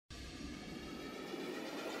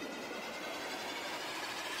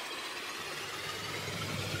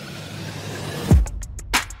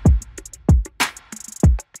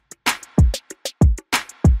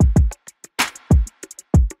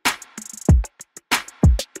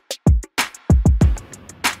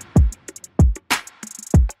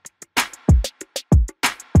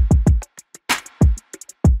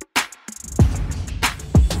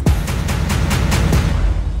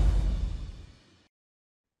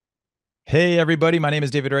Hey, everybody. My name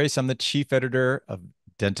is David Rice. I'm the chief editor of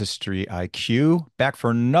DentistryIQ, back for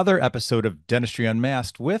another episode of Dentistry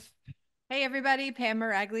Unmasked with. Hey everybody,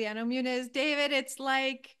 Pamela Maragliano-Muniz. David, it's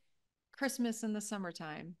like Christmas in the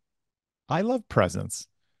summertime. I love presents.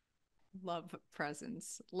 Love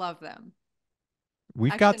presents. Love them.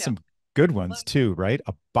 We've Actually, got no. some good ones Love, too, right?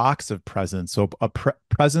 A box of presents. So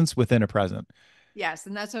presents within a present. yes,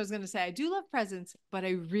 and that's what I was going to say. I do love presents, but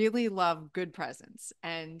I really love good presents.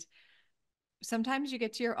 And sometimes you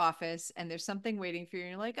get to your office and there's something waiting for you,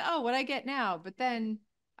 and you're like, oh, what I get now? But then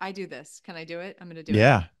I do this. Can I do it? I'm going to do it.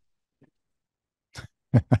 Yeah.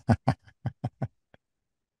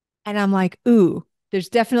 And I'm like, ooh, there's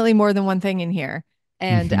definitely more than one thing in here.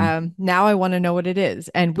 And Hmm. now I want to know what it is.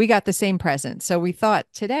 And we got the same present. So we thought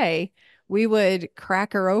today we would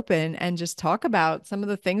crack her open and just talk about some of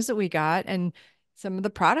the things that we got and some of the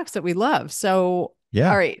products that we love. So, all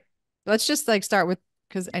Yeah. right, let's just like start with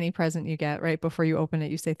because any present you get right before you open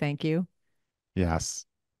it, you say thank you. Yes.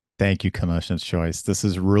 Thank you, Clinician's Choice. This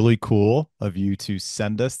is really cool of you to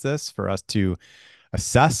send us this for us to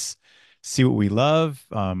assess, see what we love,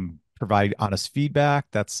 provide honest feedback.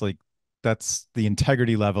 That's the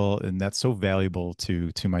integrity level, and that's so valuable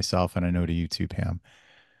to myself, and I know to you too, Pam.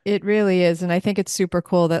 It really is. And I think it's super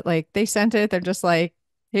cool that like they sent it. They're just like,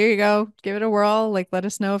 here you go, give it a whirl. Like, let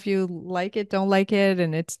us know if you like it, don't like it.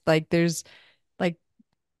 And it's like, there's like,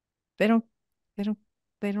 they don't, they don't,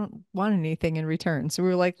 they don't want anything in return. So we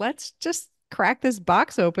were like, let's just crack this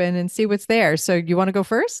box open and see what's there. So you want to go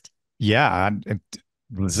first? Yeah,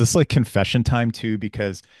 is this like confession time too?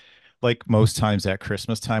 Because like most times at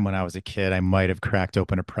Christmas time when I was a kid, I might have cracked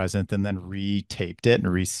open a present and then retaped it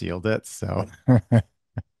and resealed it. So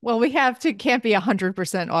Well, we have to can't be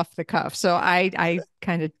 100% off the cuff. So I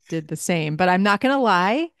kind of did the same, but I'm not going to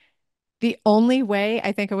lie. The only way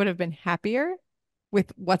I think I would have been happier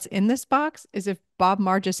with what's in this box is if Bob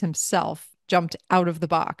Margis himself jumped out of the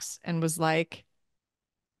box and was like,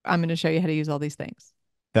 I'm going to show you how to use all these things.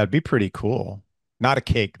 that'd be pretty cool. Not a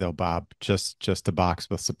cake though, Bob. Just a box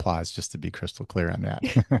with supplies, just to be crystal clear on that.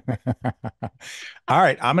 All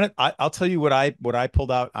right, I'll tell you what I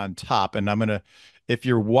pulled out on top, and I'm gonna if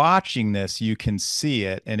you're watching this, you can see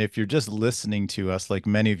it, and if you're just listening to us, like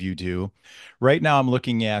many of you do, right now I'm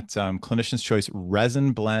looking at Clinician's Choice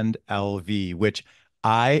Resin Blend LV, which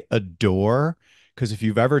I adore because if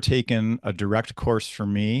you've ever taken a direct course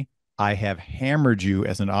from me, I have hammered you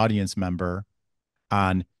as an audience member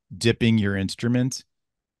on dipping your instrument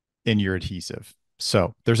in your adhesive.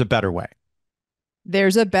 So there's a better way.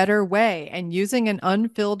 There's a better way. And using an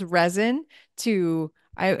unfilled resin to,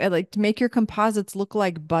 I like to make your composites look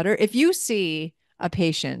like butter. If you see a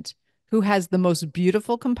patient who has the most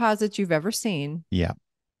beautiful composites you've ever seen, Yeah.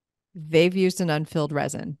 they've used an unfilled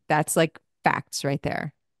resin. That's like facts right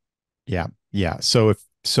there. Yeah. Yeah. So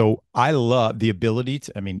I love the ability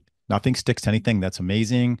to, I mean, nothing sticks to anything. That's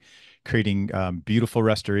amazing. Creating beautiful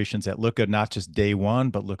restorations that look good, not just day one,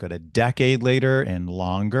 but look at a decade later and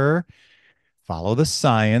longer. Follow the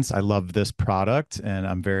science. I love this product and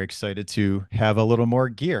I'm very excited to have a little more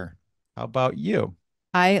gear. How about you?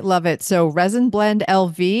 I love it. So Resin Blend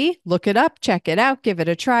LV, look it up, check it out, give it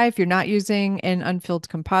a try. If you're not using an unfilled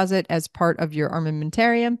composite as part of your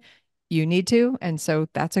armamentarium, you need to. And so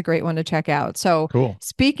that's a great one to check out. So Cool.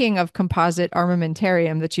 speaking of composite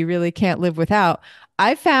armamentarium that you really can't live without,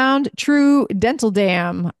 I found True Dental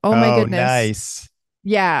Dam. Oh my Oh, goodness. nice.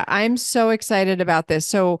 Yeah, I'm so excited about this.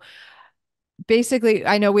 So basically,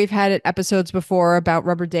 I know we've had episodes before about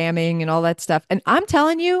rubber damming and all that stuff. And I'm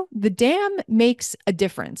telling you, the dam makes a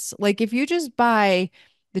difference. Like if you just buy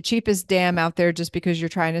the cheapest dam out there just because you're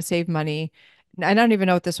trying to save money, I don't even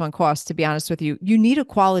know what this one costs, to be honest with you. You need a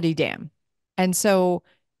quality dam. And so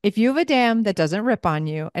if you have a dam that doesn't rip on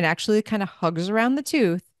you and actually kind of hugs around the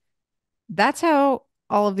tooth, that's how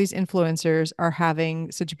all of these influencers are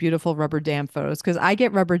having such beautiful rubber dam photos. Because I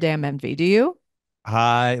get rubber dam envy. Do you?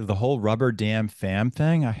 The whole rubber dam fam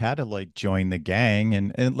thing, I had to like join the gang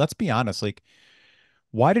and let's be honest, like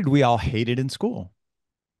why did we all hate it in school?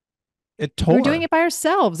 It We were doing tore. it by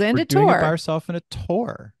ourselves and We're it doing it by tore. ourselves and it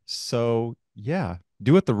tore. So yeah,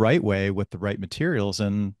 do it the right way with the right materials.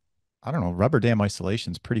 And I don't know, rubber dam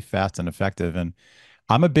isolation is pretty fast and effective. And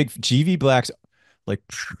I'm a big GV Black's like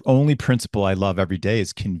only principle I love every day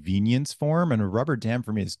is convenience form. And a rubber dam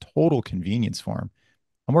for me is total convenience form.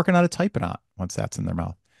 I'm working on a typing out once that's in their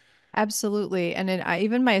mouth. Absolutely. And then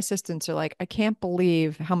even my assistants are like, I can't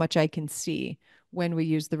believe how much I can see when we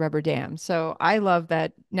use the rubber dam. So I love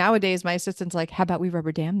that nowadays my assistant's like, how about we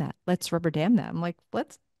rubber dam that? Let's rubber dam that. I'm like,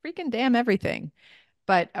 let's freaking dam everything.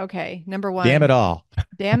 But okay, number Damn it one, all.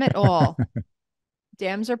 damn it all.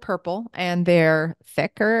 Dams are purple and they're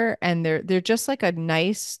thicker and they're just like a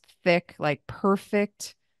nice thick, like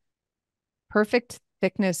perfect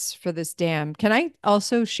thickness for this dam. Can I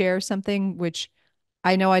also share something which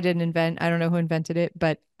I know I didn't invent? I don't know who invented it,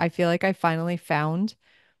 but I feel like I finally found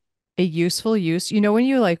a useful use. You know, when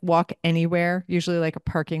you like walk anywhere, usually like a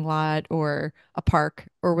parking lot or a park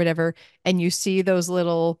or whatever, and you see those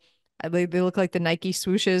little, they look like the Nike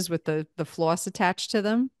swooshes with the floss attached to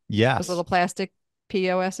them, those Yes. little plastic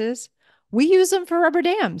POSs. We use them for rubber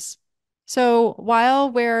dams. So while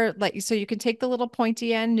we're like, so you can take the little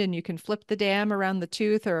pointy end and you can flip the dam around the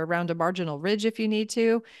tooth or around a marginal ridge if you need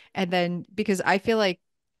to. And then because I feel like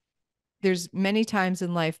there's many times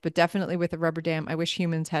in life, but definitely with a rubber dam, I wish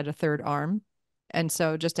humans had a third arm. And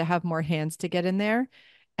so just to have more hands to get in there.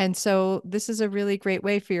 And so this is a really great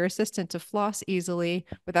way for your assistant to floss easily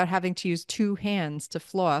without having to use two hands to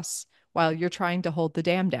floss while you're trying to hold the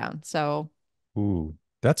dam down. So, Ooh,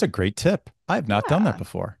 that's a great tip. I have not done that yeah.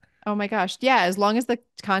 before. Oh my gosh. Yeah, as long as the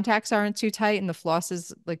contacts aren't too tight and the floss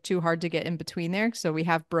is like too hard to get in between there. So we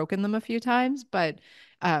have broken them a few times, but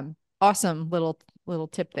awesome little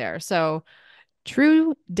tip there. So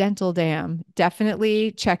True Dental Dam.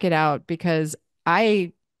 Definitely check it out because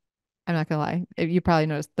I'm not gonna lie. You probably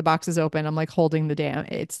noticed the box is open. I'm like holding the dam.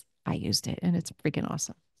 I used it and it's freaking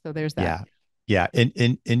awesome. So there's that. Yeah. Yeah.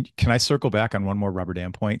 And can I circle back on one more rubber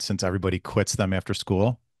dam point since everybody quits them after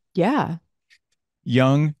school? Yeah.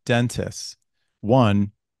 Young dentists,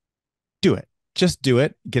 one, do it. Just do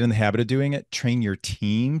it. Get in the habit of doing it. Train your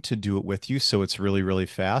team to do it with you so it's really, really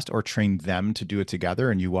fast, or train them to do it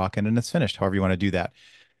together and you walk in and it's finished, however you want to do that.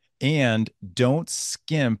 And don't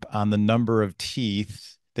skimp on the number of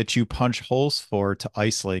teeth that you punch holes for to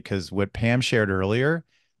isolate, because what Pam shared earlier,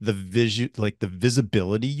 the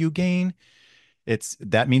visibility you gain, it's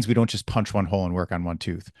that means we don't just punch one hole and work on one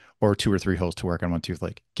tooth, or two or three holes to work on one tooth.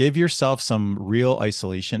 Like, give yourself some real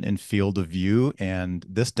isolation and field of view, and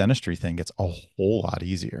this dentistry thing gets a whole lot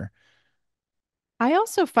easier. I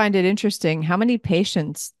also find it interesting how many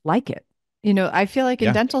patients like it. I feel like in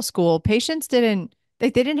Yeah. dental school, patients they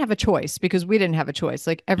didn't have a choice because we didn't have a choice.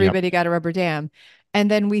 Like Yep. everybody got a rubber dam. And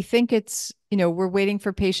then we think we're waiting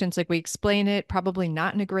for patients, like we explain it probably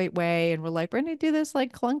not in a great way. And we're like, we're going to do this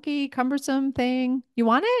like clunky, cumbersome thing. You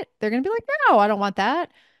want it? They're going to be like, no, I don't want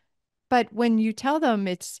that. But when you tell them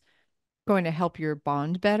it's going to help your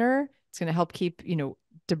bond better. It's going to help keep,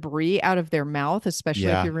 debris out of their mouth, especially if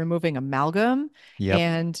Yeah. you're removing amalgam. Yep.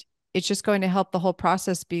 And it's just going to help the whole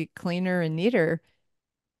process be cleaner and neater.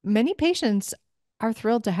 Many patients are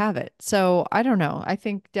thrilled to have it. So I don't know. I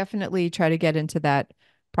think definitely try to get into that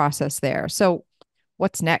process there. So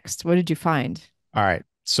what's next? What did you find? All right.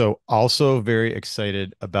 So, also very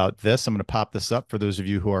excited about this. I'm going to pop this up for those of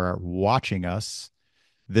you who are watching us.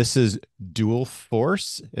 This is Dual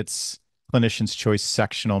Force. It's Clinician's Choice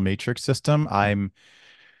Sectional Matrix System.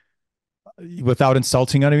 Without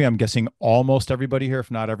insulting anybody, I'm guessing almost everybody here,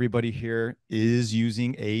 if not everybody here, is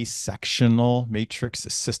using a sectional matrix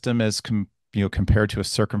system compared to a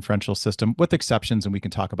circumferential system, with exceptions, and we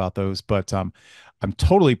can talk about those. But I'm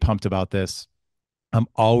totally pumped about this. I'm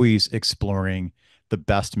always exploring the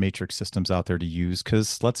best matrix systems out there to use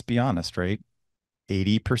because let's be honest, right?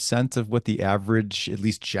 80% of what the average, at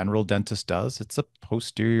least general dentist does, it's a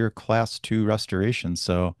posterior class two restoration.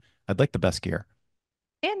 So I'd like the best gear.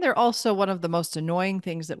 And they're also one of the most annoying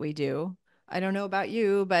things that we do. I don't know about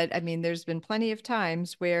you, but I mean, there's been plenty of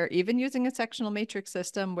times where even using a sectional matrix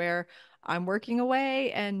system where I'm working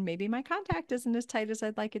away and maybe my contact isn't as tight as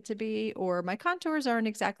I'd like it to be, or my contours aren't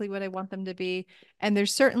exactly what I want them to be. And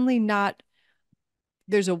there's certainly not,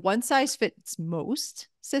 there's a one size fits most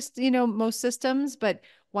systems, but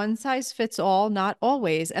one size fits all, not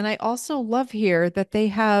always. And I also love here that they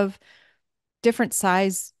have different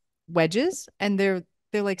size wedges and they're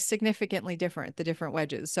like significantly different, the different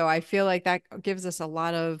wedges. So I feel like that gives us a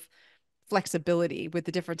lot of flexibility with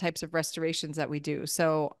the different types of restorations that we do.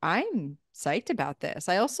 So I'm psyched about this.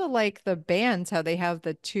 I also like the bands, how they have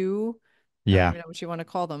the two, I don't Yeah. even know what you want to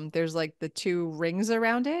call them. There's like the two rings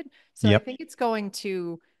around it. So I Yep. think it's going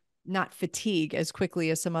to not fatigue as quickly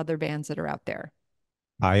as some other bands that are out there.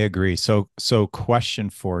 I agree. So question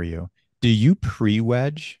for you. Do you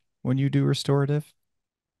pre-wedge when you do restorative?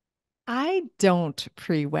 I don't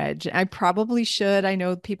pre-wedge. I probably should. I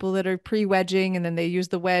know people that are pre-wedging and then they use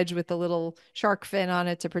the wedge with the little shark fin on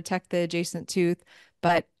it to protect the adjacent tooth,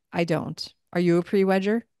 but I don't. Are you a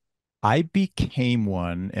pre-wedger? I became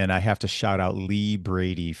one, and I have to shout out Lee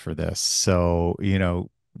Brady for this. So,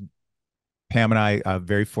 Pam and I are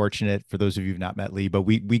very fortunate, for those of you who've not met Lee, but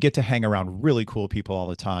we get to hang around really cool people all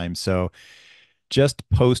the time. So just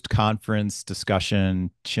post conference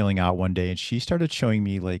discussion, chilling out one day, and she started showing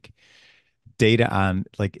me like data on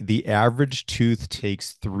like the average tooth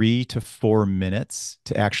takes 3 to 4 minutes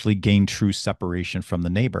to actually gain true separation from the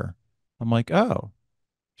neighbor. I'm like, oh.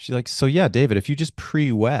 She's like, so yeah, David, if you just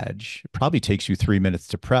pre-wedge, it probably takes you 3 minutes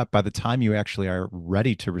to prep. By the time you actually are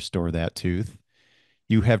ready to restore that tooth,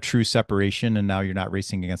 you have true separation, and now you're not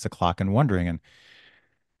racing against the clock and wondering. And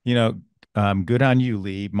you know, good on you,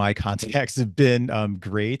 Lee. My contacts have been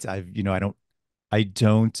great. Not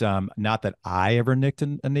that I ever nicked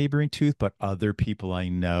a neighboring tooth, but other people I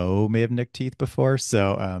know may have nicked teeth before.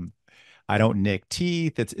 So I don't nick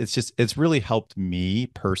teeth. It's really helped me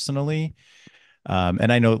personally.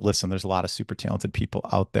 And I know, listen, there's a lot of super talented people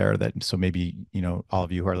out there that, so maybe, all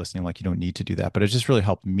of you who are listening, like you don't need to do that, but it just really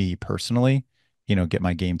helped me personally, get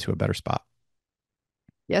my game to a better spot.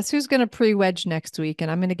 Yes, who's going to pre-wedge next week? And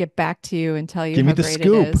I'm going to get back to you and tell you Give me how the great it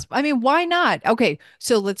scoop. is. I mean, why not? Okay,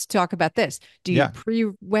 so let's talk about this. Do you Yeah.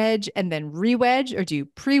 pre-wedge and then re-wedge, or do you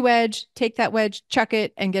pre-wedge, take that wedge, chuck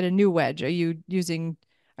it, and get a new wedge? Are you using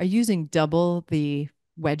double the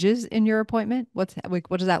wedges in your appointment? What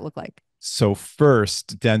does that look like? So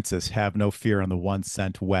first, dentists, have no fear on the 1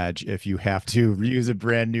 cent wedge if you have to use a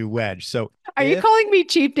brand new wedge. So Are you if calling me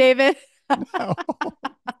cheap, David? no,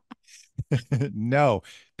 no,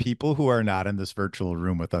 people who are not in this virtual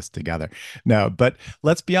room with us together. No, but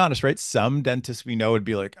let's be honest, right? Some dentists we know would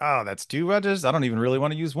be like, oh, that's 2 wedges. I don't even really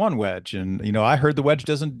want to use one wedge. And, I heard the wedge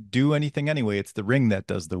doesn't do anything anyway. It's the ring that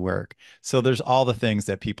does the work. So there's all the things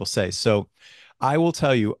that people say. So I will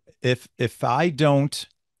tell you, if I don't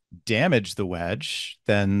damage the wedge,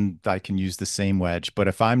 then I can use the same wedge. But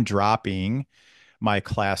if I'm dropping my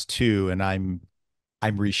class two and I'm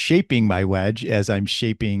reshaping my wedge as I'm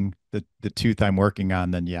shaping the tooth I'm working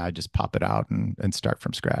on, then yeah, I just pop it out and start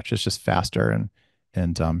from scratch. It's just faster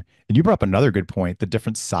and you brought up another good point, the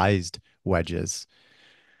different sized wedges.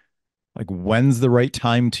 Like when's the right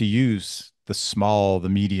time to use the small, the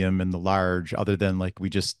medium, and the large, other than like we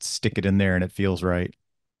just stick it in there and it feels right,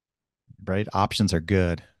 right? Options are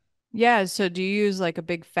good. Yeah, so do you use like a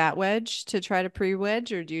big fat wedge to try to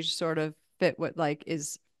pre-wedge, or do you just sort of fit what like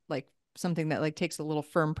is like something that like takes a little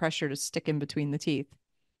firm pressure to stick in between the teeth?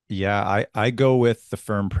 Yeah, I go with the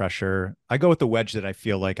firm pressure. I go with the wedge that I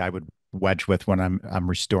feel like I would wedge with when I'm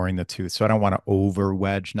restoring the tooth. So I don't want to over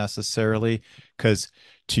wedge necessarily. Because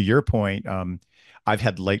to your point, I've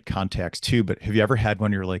had light contacts too, but have you ever had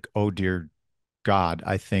when you're like, oh dear God,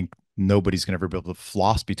 I think nobody's gonna ever be able to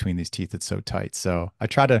floss between these teeth. It's so tight. So I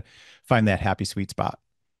try to find that happy sweet spot.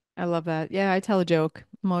 I love that. Yeah, I tell a joke.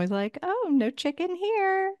 I'm always like, "Oh, no chicken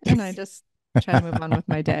here," and I just try to move on with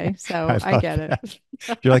my day. So I I love get it.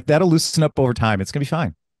 that. You're like, that'll loosen up over time. It's gonna be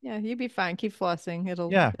fine. Yeah, you'll be fine. Keep flossing.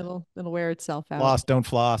 It'll Yeah. it'll it'll wear itself out. Floss, don't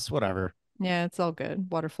floss, whatever. Yeah, it's all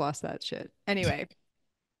good. Water floss that shit. Anyway,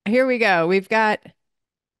 here we go. We've got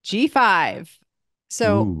G5.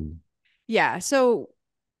 So Ooh. yeah, so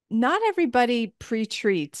not everybody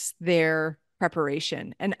pre-treats their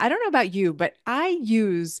preparation. And I don't know about you, but I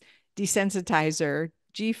use desensitizer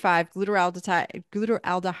G5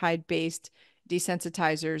 glutaraldehyde based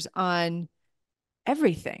desensitizers on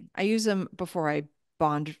everything. I use them before I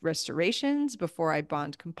bond restorations, before I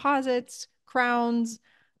bond composites, crowns,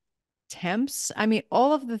 temps. I mean,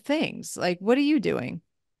 all of the things. Like, what are you doing?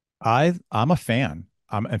 I'm a fan.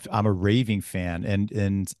 I'm a raving fan,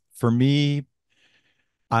 and for me,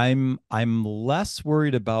 I'm less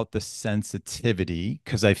worried about the sensitivity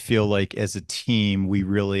because I feel like as a team we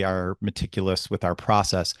really are meticulous with our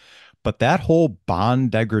process. But that whole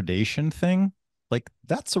bond degradation thing, like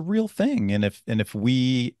that's a real thing. And if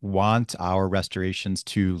we want our restorations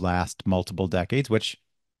to last multiple decades, which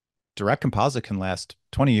direct composite can last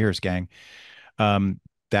 20 years, gang, um,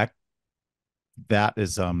 that that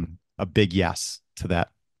is a big yes to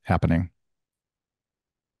that happening.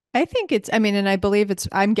 I think it's, I mean, and I believe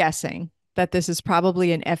I'm guessing that this is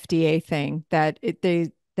probably an FDA thing that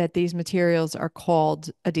these materials are called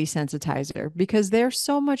a desensitizer because they're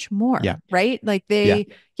so much Yeah. more, right? Like Yeah.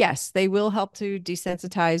 yes, they will help to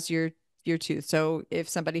desensitize your tooth. So if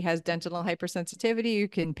somebody has dental hypersensitivity, you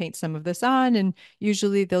can paint some of this on and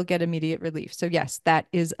usually they'll get immediate relief. So yes, that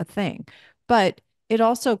is a thing. But it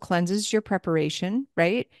also cleanses your preparation,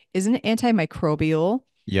 right? Isn't antimicrobial?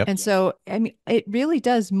 Yep. And so, I mean, it really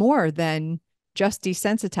does more than just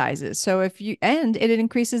desensitizes. So and it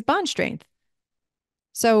increases bond strength.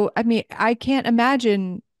 So, I mean, I can't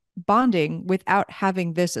imagine bonding without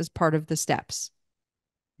having this as part of the steps.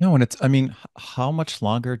 No, and I mean, how much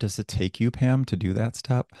longer does it take you, Pam, to do that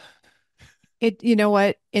step? You know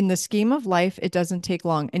what? In the scheme of life, it doesn't take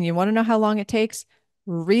long. And you want to know how long it takes?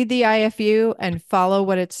 read the IFU and follow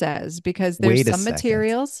what it says because there's Wait a some second.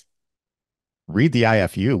 materials. Read the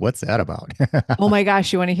IFU. What's that about? Oh my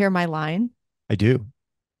gosh, you want to hear my line? I do.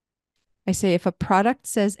 I say if a product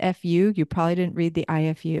says FU, you probably didn't read the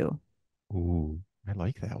IFU. Ooh, I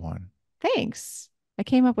like that one. Thanks. I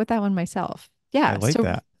came up with that one myself. I Yeah. like So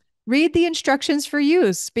that. read the instructions for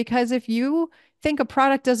use because if you think a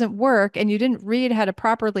product doesn't work and you didn't read how to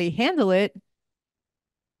properly handle it,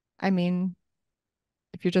 I mean,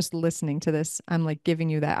 if you're just listening to this, I'm like giving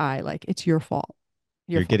you that eye, like it's your fault.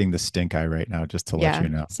 Your You're fault. getting the stink eye right now, just to let Yeah, you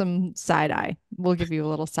know. some side eye. We'll give you a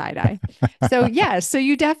little side eye. So, yeah, so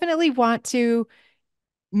you definitely want to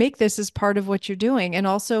make this as part of what you're doing and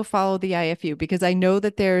also follow the IFU because I know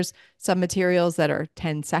that there's some materials that are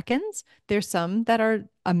 10 seconds. There's some that are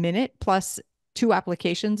a minute plus two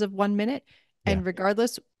applications of 1 minute. Yeah. And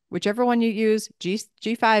regardless, whichever one you use,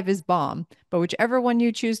 G5 is bomb, but whichever one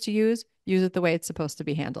you choose to use it the way it's supposed to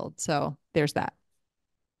be handled. So there's that.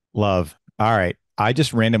 Love. All right. I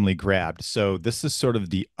just randomly grabbed. So this is sort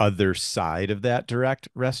of the other side of that direct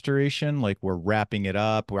restoration. Like we're wrapping it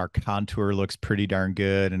up. Our contour looks pretty darn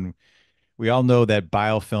good. And we all know that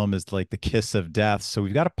biofilm is like the kiss of death. So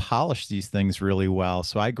we've got to polish these things really well.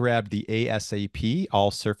 So I grabbed the ASAP,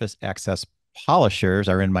 all surface access polishers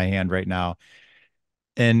are in my hand right now.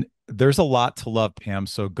 And there's a lot to love, Pam.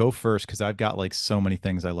 So go first because I've got like so many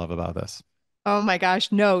things I love about this. Oh my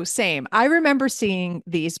gosh, no, same. I remember seeing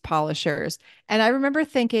these polishers and I remember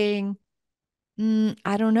thinking,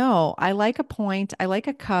 I don't know. I like a point. I like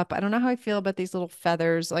a cup. I don't know how I feel about these little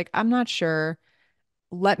feathers. Like, I'm not sure.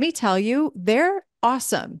 Let me tell you, they're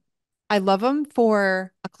awesome. I love them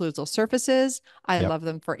for occlusal surfaces. I Yep. love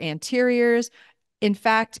them for anteriors. In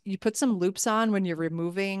fact, you put some loops on when you're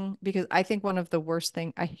removing, because I think one of the worst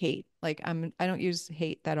thing I hate, like I don't use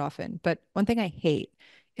hate that often, but one thing I hate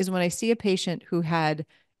is when I see a patient who had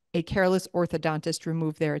a careless orthodontist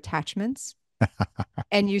remove their attachments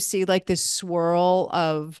and you see like this swirl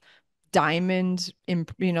of diamond,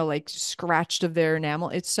 like scratched of their enamel.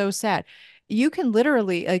 It's so sad. You can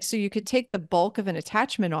literally, like, so you could take the bulk of an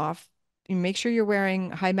attachment off and make sure you're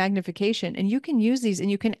wearing high magnification, and you can use these and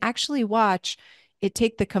you can actually watch it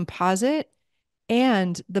take the composite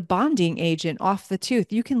and the bonding agent off the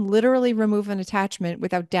tooth. You can literally remove an attachment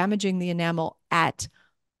without damaging the enamel at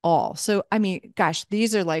all. So, I mean, gosh,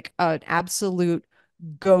 these are like an absolute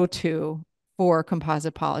go-to for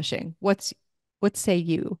composite polishing. What say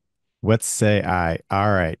you? What say I?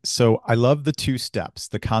 All right. So I love the two steps,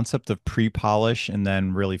 the concept of pre-polish and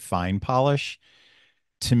then really fine polish.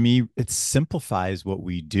 To me, it simplifies what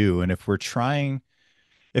we do. And if we're trying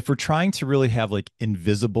to really have like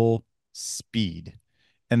invisible speed,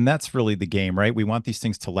 and that's really the game, right? We want these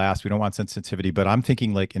things to last. We don't want sensitivity, but I'm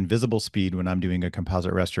thinking like invisible speed when I'm doing a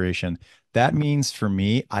composite restoration. That means for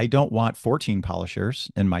me, I don't want 14 polishers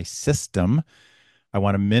in my system. I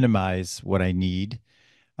want to minimize what I need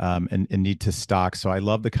and need to stock. So I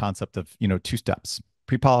love the concept of, two steps,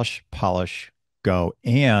 pre-polish, polish, go.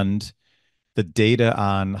 And the data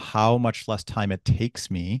on how much less time it takes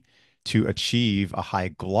me to achieve a high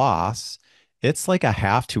gloss, it's like a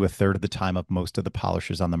half to a third of the time of most of the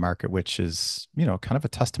polishers on the market, which is, kind of a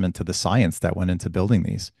testament to the science that went into building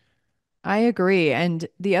these. I agree. And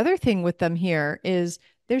the other thing with them here is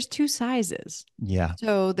there's two sizes. Yeah.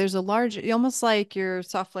 So there's a large, almost like your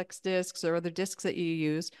Softflex discs or other discs that you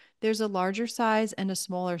use, there's a larger size and a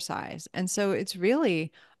smaller size. And so it's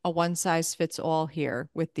really a one size fits all here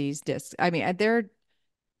with these discs. I mean,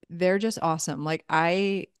 they're just awesome. Like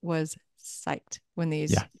I was psyched when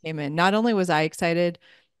these Yeah. came in. Not only was I excited,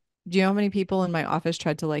 do you know how many people in my office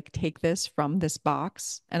tried to like take this from this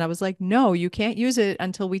box? And I was like, no, you can't use it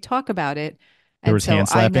until we talk about it. There And was so hand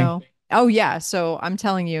I slapping. know, oh, yeah. So I'm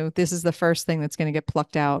telling you, this is the first thing that's going to get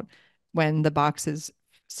plucked out when the box is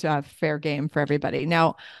fair game for everybody.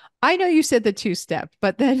 Now, I know you said the two step,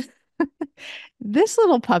 but then this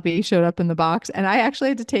little puppy showed up in the box and I actually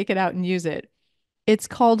had to take it out and use it. It's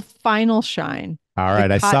called Final Shine, All the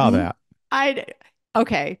right. I saw cotton. that. I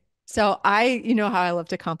okay. So you know how I love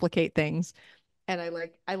to complicate things, and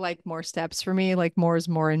I like more steps for me. Like more is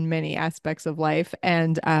more in many aspects of life,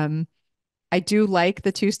 and I do like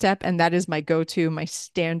the two step, and that is my go-to, my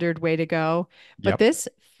standard way to go. But Yep. this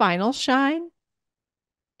Final Shine,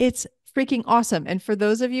 it's freaking awesome. And for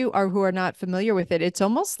those of you who are not familiar with it, it's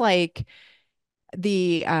almost like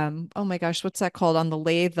the oh my gosh, what's that called on the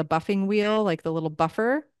lathe, the buffing wheel, like the little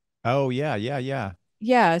buffer. Oh, yeah. Yeah. Yeah.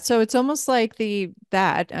 Yeah, so it's almost like the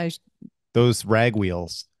that. Those rag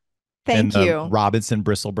wheels and Thank the you. Robinson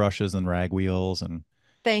bristle brushes and rag wheels. And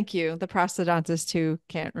Thank you. The prosthodontist who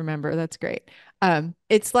can't remember. That's great.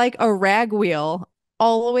 It's like a rag wheel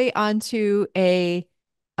all the way onto a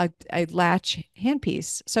latch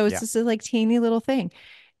handpiece. So it's Yeah. just a like teeny little thing.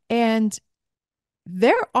 And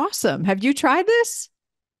they're awesome. Have you tried this?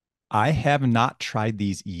 I have not tried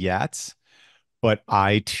these yet, but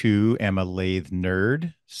I too am a lathe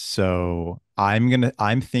nerd. So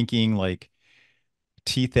I'm thinking like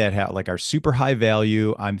teeth that have like are super high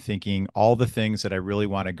value. I'm thinking all the things that I really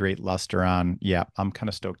want a great luster on. Yeah, I'm kind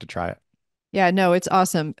of stoked to try it. Yeah, no, it's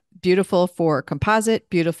awesome. Beautiful for composite,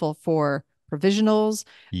 beautiful for provisionals. For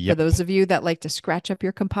Yep. those of you that like to scratch up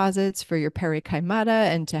your composites for your perichymata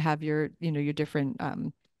and to have your, your different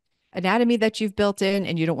anatomy that you've built in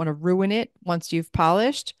and you don't want to ruin it once you've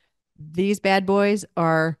polished, these bad boys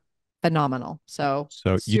are phenomenal. So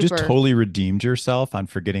So you just super. totally redeemed yourself on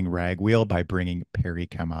forgetting ragwheel by bringing Perry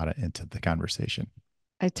Kamada into the conversation.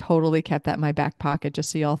 I totally kept that in my back pocket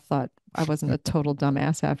just so y'all thought I wasn't a total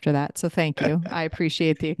dumbass after that. So thank you. I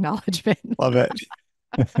appreciate the acknowledgement. Love it.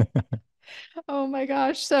 Oh my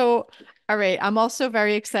gosh. So, all right. I'm also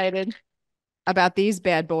very excited about these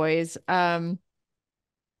bad boys. Bob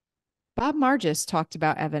Margis talked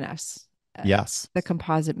about Evanes, Yes. the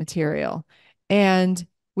composite material, and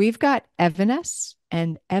we've got Evanes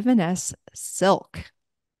and Evanes Silk.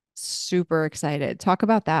 Super excited. Talk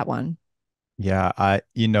about that one. Yeah,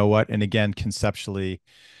 you know what? And again, conceptually,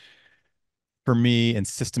 for me and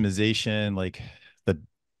systemization, like the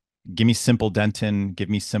give me simple dentin, give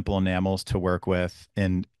me simple enamels to work with.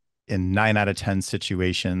 And in 9 out of 10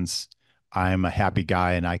 situations, I'm a happy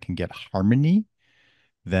guy and I can get harmony,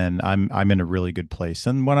 then I'm in a really good place.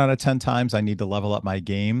 And 1 out of 10 times I need to level up my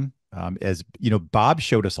game. As you know, Bob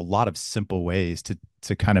showed us a lot of simple ways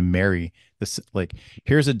to kind of marry this. Like,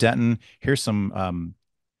 here's a dentin, here's some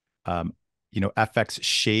um, FX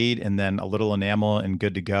shade and then a little enamel and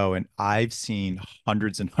good to go. And I've seen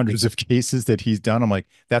hundreds and hundreds of cases that he's done. I'm like,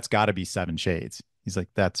 that's got to be 7 shades. He's like,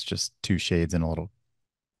 that's just 2 shades and a little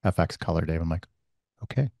FX color, Dave. I'm like,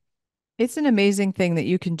 okay. It's an amazing thing that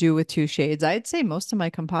you can do with two shades. I'd say most of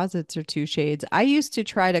my composites are two shades. I used to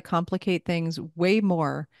try to complicate things way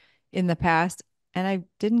more in the past, and I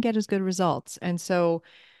didn't get as good results. And so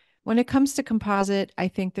when it comes to composite, I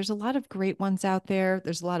think there's a lot of great ones out there.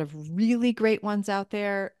 There's a lot of really great ones out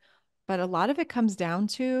there, but a lot of it comes down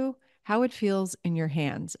to how it feels in your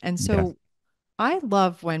hands. And Yeah. so I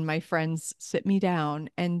love when my friends sit me down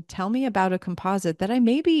and tell me about a composite that I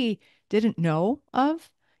maybe didn't know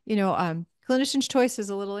of. Clinician's choice is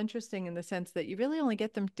a little interesting in the sense that you really only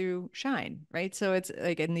get them through Shine, right? So it's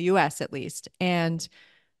like in the US at least. And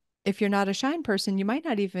if you're not a Shine person, you might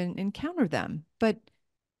not even encounter them. But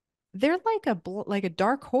they're like a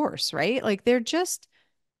dark horse, right? Like they're just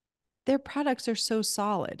their products are so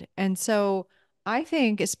solid. And so I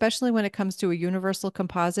think especially when it comes to a universal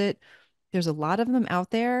composite, there's a lot of them out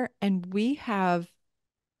there and we have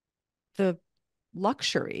the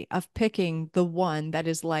luxury of picking the one that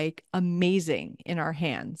is like amazing in our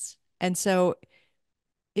hands. And so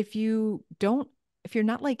if you don't if you're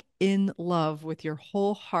not like in love with your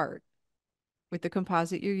whole heart with the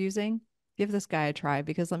composite you're using, give this guy a try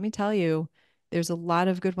because let me tell you, there's a lot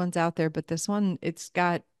of good ones out there, but this one,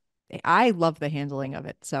 I love the handling of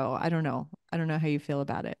it. So I don't know. I don't know how you feel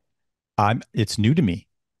about it. It's new to me.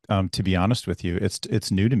 To be honest with you,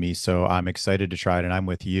 it's new to me. So I'm excited to try it and I'm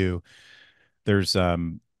with you. There's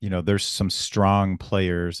some strong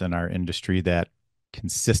players in our industry that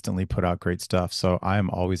consistently put out great stuff. So I am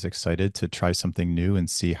always excited to try something new and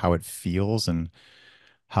see how it feels and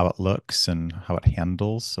how it looks and how it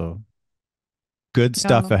handles. So good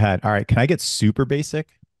stuff No, ahead. All right, can I get super basic?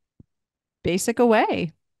 basic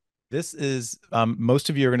away. This is most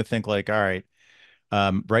of you are going to think like, all right,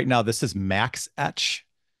 right now this is max etch.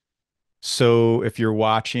 So if you're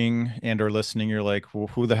watching and or listening, you're like, well,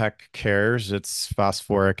 who the heck cares? It's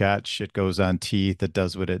phosphoric etch. It goes on teeth. It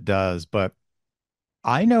does what it does. But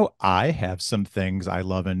I know I have some things I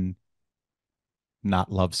love and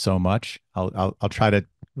not love so much. I'll try to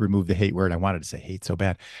remove the hate word. I wanted to say hate so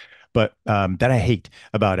bad, but that I hate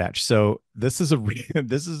about etch. So this is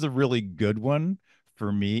this is a really good one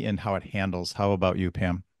for me and how it handles. How about you,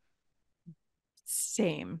 Pam?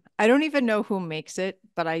 Same. I don't even know who makes it,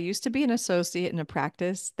 but I used to be an associate in a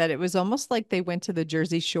practice that it was almost like they went to the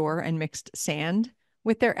Jersey Shore and mixed sand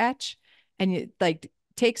with their etch. And it like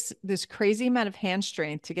takes this crazy amount of hand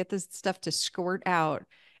strength to get this stuff to squirt out.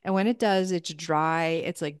 And when it does, it's dry,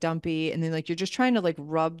 it's like dumpy. And then like you're just trying to like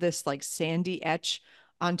rub this like sandy etch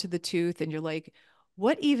onto the tooth. And you're like,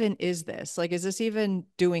 what even is this? Like, is this even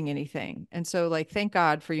doing anything? And so, like, thank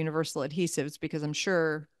God for universal adhesives because I'm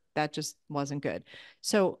sure that just wasn't good.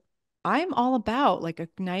 So I'm all about like a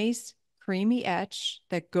nice, creamy etch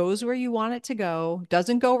that goes where you want it to go,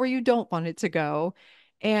 doesn't go where you don't want it to go,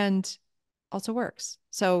 and also works.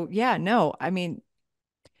 So, yeah, no, I mean,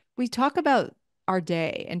 we talk about our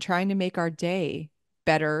day and trying to make our day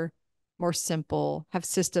better, more simple, have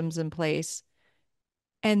systems in place.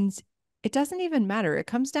 And it doesn't even matter. It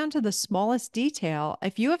comes down to the smallest detail.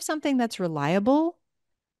 If you have something that's reliable,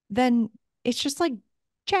 then it's just like,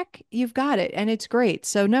 check, you've got it. And it's great.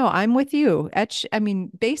 So, no, I'm with you. Etch, I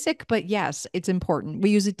mean, basic, but yes, it's important.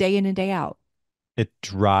 We use it day in and day out. It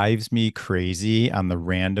drives me crazy on the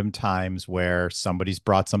random times where somebody's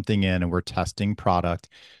brought something in and we're testing product.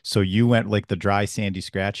 So you went like the dry, sandy,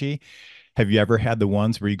 scratchy. Have you ever had the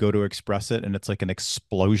ones where you go to express it and it's like an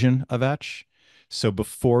explosion of etch? So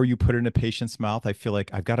before you put it in a patient's mouth, I feel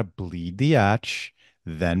like I've got to bleed the etch,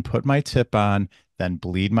 then put my tip on, then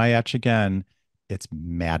bleed my etch again. It's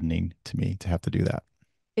maddening to me to have to do that.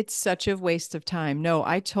 It's such a waste of time. No,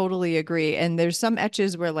 I totally agree. And there's some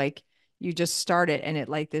etches where like you just start it and it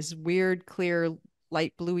like this weird, clear,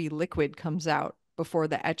 light bluey liquid comes out before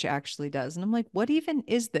the etch actually does. And I'm like, what even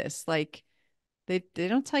is this? Like they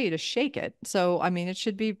don't tell you to shake it. So I mean it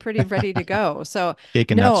should be pretty ready to go. So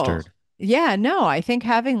Shaken, not no. stirred. Yeah, no, I think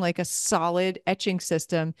having like a solid etching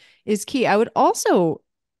system is key. I would also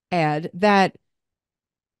add that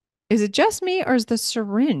is it just me or is the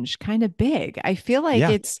syringe kind of big? I feel like Yeah,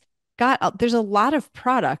 it's there's a lot of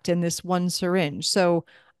product in this one syringe. So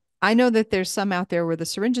I know that there's some out there where the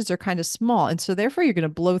syringes are kind of small. And so therefore you're going to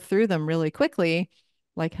blow through them really quickly.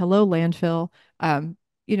 Like, hello, landfill.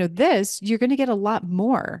 This, you're going to get a lot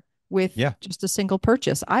more with yeah. just a single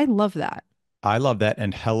purchase. I love that. I love that.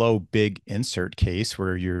 And hello, big insert case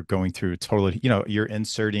where you're going through totally, you're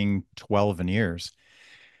inserting 12 veneers.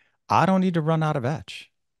 I don't need to run out of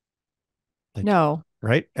etch. Like, No,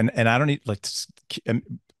 right. And I don't need like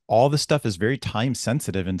all this stuff is very time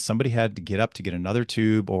sensitive. And somebody had to get up to get another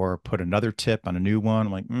tube or put another tip on a new one.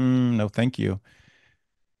 I'm like, no, thank you.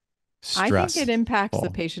 I think it impacts the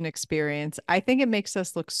Stressful. patient experience. I think it makes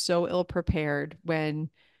us look so ill prepared when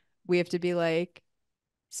we have to be like,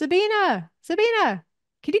 Sabina,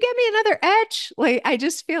 can you get me another etch? Like, I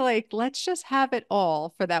just feel like let's just have it all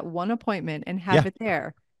for that one appointment and have Yeah, it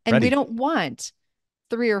there. And we ready. don't want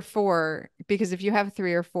three or four, because if you have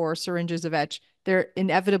three or four syringes of etch, they're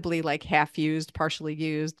inevitably like half used, partially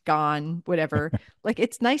used, gone, whatever. Like,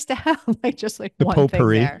 it's nice to have like just like The one thing potpourri.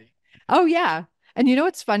 there. Oh, yeah. And you know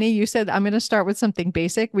what's funny? You said I'm going to start with something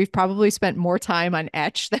basic. We've probably spent more time on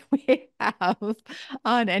etch than we have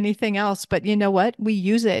on anything else. But you know what? We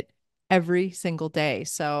use it every single day.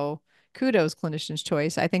 So kudos, clinician's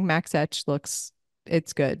choice. I think Max Etch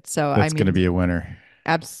it's good. So, I That's going to mean, be a winner.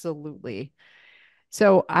 absolutely.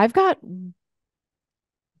 So I've got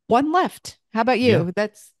one left. How about Yeah. you?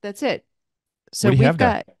 That's it. What So do you we've have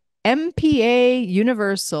there? got MPA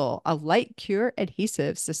Universal, a light cure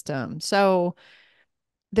adhesive system. So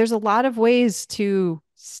there's a lot of ways to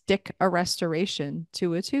stick a restoration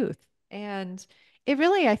to a tooth. And it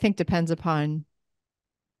really, I think, depends upon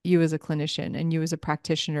you as a clinician and you as a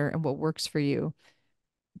practitioner and what works for you,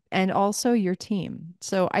 and also your team.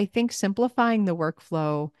 So I think simplifying the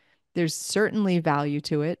workflow, there's certainly value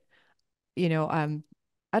to it. You know,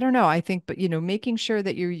 I don't know. I think, but making sure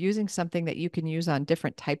that you're using something that you can use on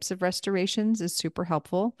different types of restorations is super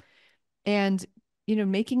helpful. And,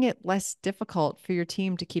 making it less difficult for your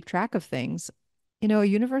team to keep track of things. A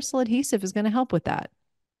universal adhesive is going to help with that.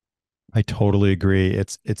 I totally agree.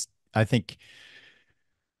 I think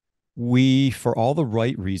we, for all the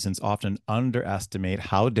right reasons, often underestimate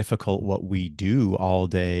how difficult what we do all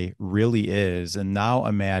day really is. And now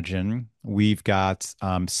imagine we've got,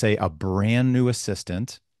 say, a brand new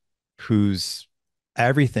assistant whose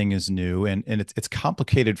everything is new and it's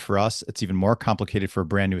complicated for us. It's even more complicated for a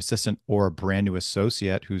brand new assistant or a brand new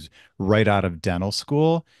associate who's right out of dental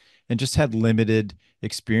school and just had limited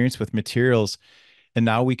experience with materials. And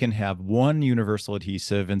now we can have one universal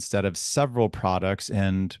adhesive instead of several products.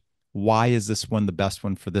 And why is this one the best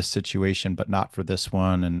one for this situation, but not for this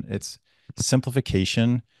one? And it's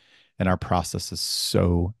simplification in our process is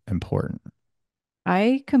so important.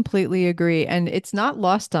 I completely agree. And it's not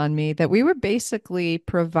lost on me that we were basically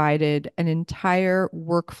provided an entire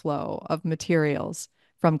workflow of materials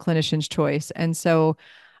from Clinician's Choice. And so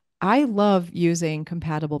I love using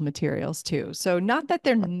compatible materials too. So not that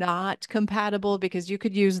they're not compatible because you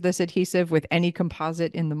could use this adhesive with any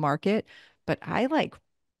composite in the market, but I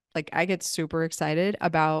I get super excited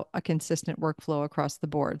about a consistent workflow across the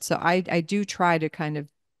board. So I do try to kind of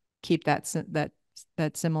keep that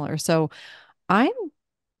similar. So I'm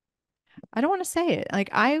I don't want to say it. Like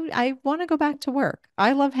I want to go back to work.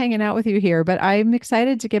 I love hanging out with you here, but I'm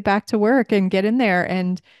excited to get back to work and get in there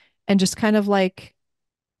and just kind of like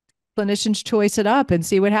clinician's choice it up and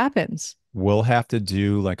see what happens. We'll have to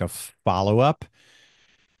do like a follow-up.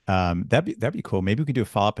 That'd be cool. Maybe we could do a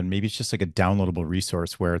follow-up and maybe it's just like a downloadable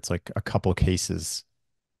resource where it's like a couple cases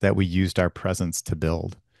that we used our presence to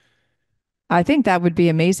build. I think that would be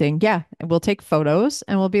amazing. Yeah. And we'll take photos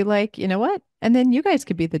and we'll be like, you know what? And then you guys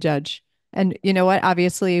could be the judge. And you know what?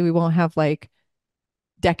 Obviously, we won't have like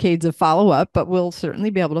decades of follow up, but we'll certainly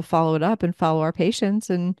be able to follow it up and follow our patients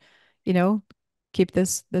and, you know, keep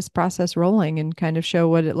this process rolling and kind of show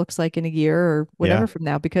what it looks like in a year or Yeah, whatever from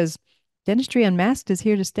now because dentistry unmasked is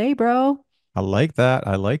here to stay, bro. I like that.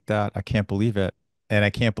 I like that. I can't believe it. And I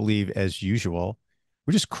can't believe, as usual,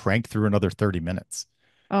 we just cranked through another 30 minutes.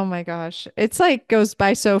 Oh my gosh. It's like goes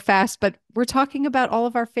by so fast, but we're talking about all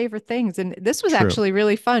of our favorite things. And this was True. actually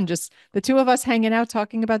really fun. Just the two of us hanging out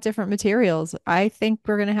talking about different materials. I think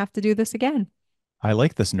we're going to have to do this again. I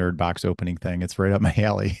like this nerd box opening thing. It's right up my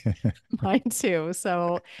alley. Mine too.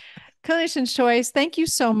 So, Clinician's Choice, thank you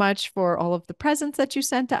so much for all of the presents that you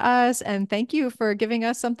sent to us. And thank you for giving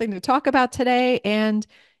us something to talk about today and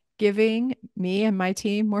giving me and my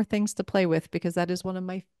team more things to play with because that is one of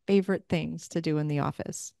my favorite things to do in the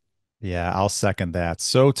office. Yeah, I'll second that.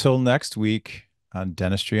 So till next week on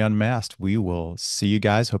Dentistry Unmasked, we will see you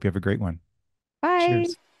guys. Hope you have a great one. Bye.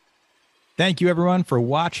 Cheers. Thank you, everyone, for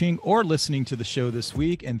watching or listening to the show this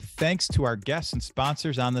week. And thanks to our guests and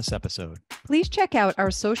sponsors on this episode. Please check out our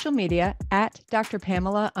social media at Dr.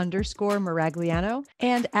 Pamela_Maragliano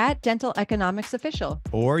and at Dental Economics Official.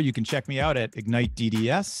 Or you can check me out at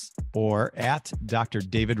igniteDDS or at Dr.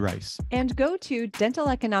 David Rice. And go to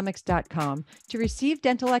dentaleconomics.com to receive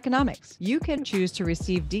dental economics. You can choose to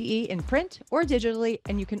receive DE in print or digitally,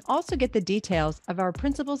 and you can also get the details of our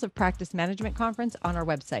Principles of Practice Management conference on our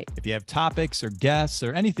website. If you have topics or guests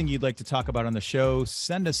or anything you'd like to talk about on the show,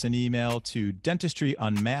 send us an email to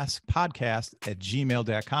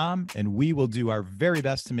dentistryunmaskedpodcast@gmail.com, and we will do our very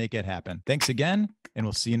best to make it happen. Thanks again, and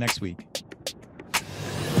we'll see you next week.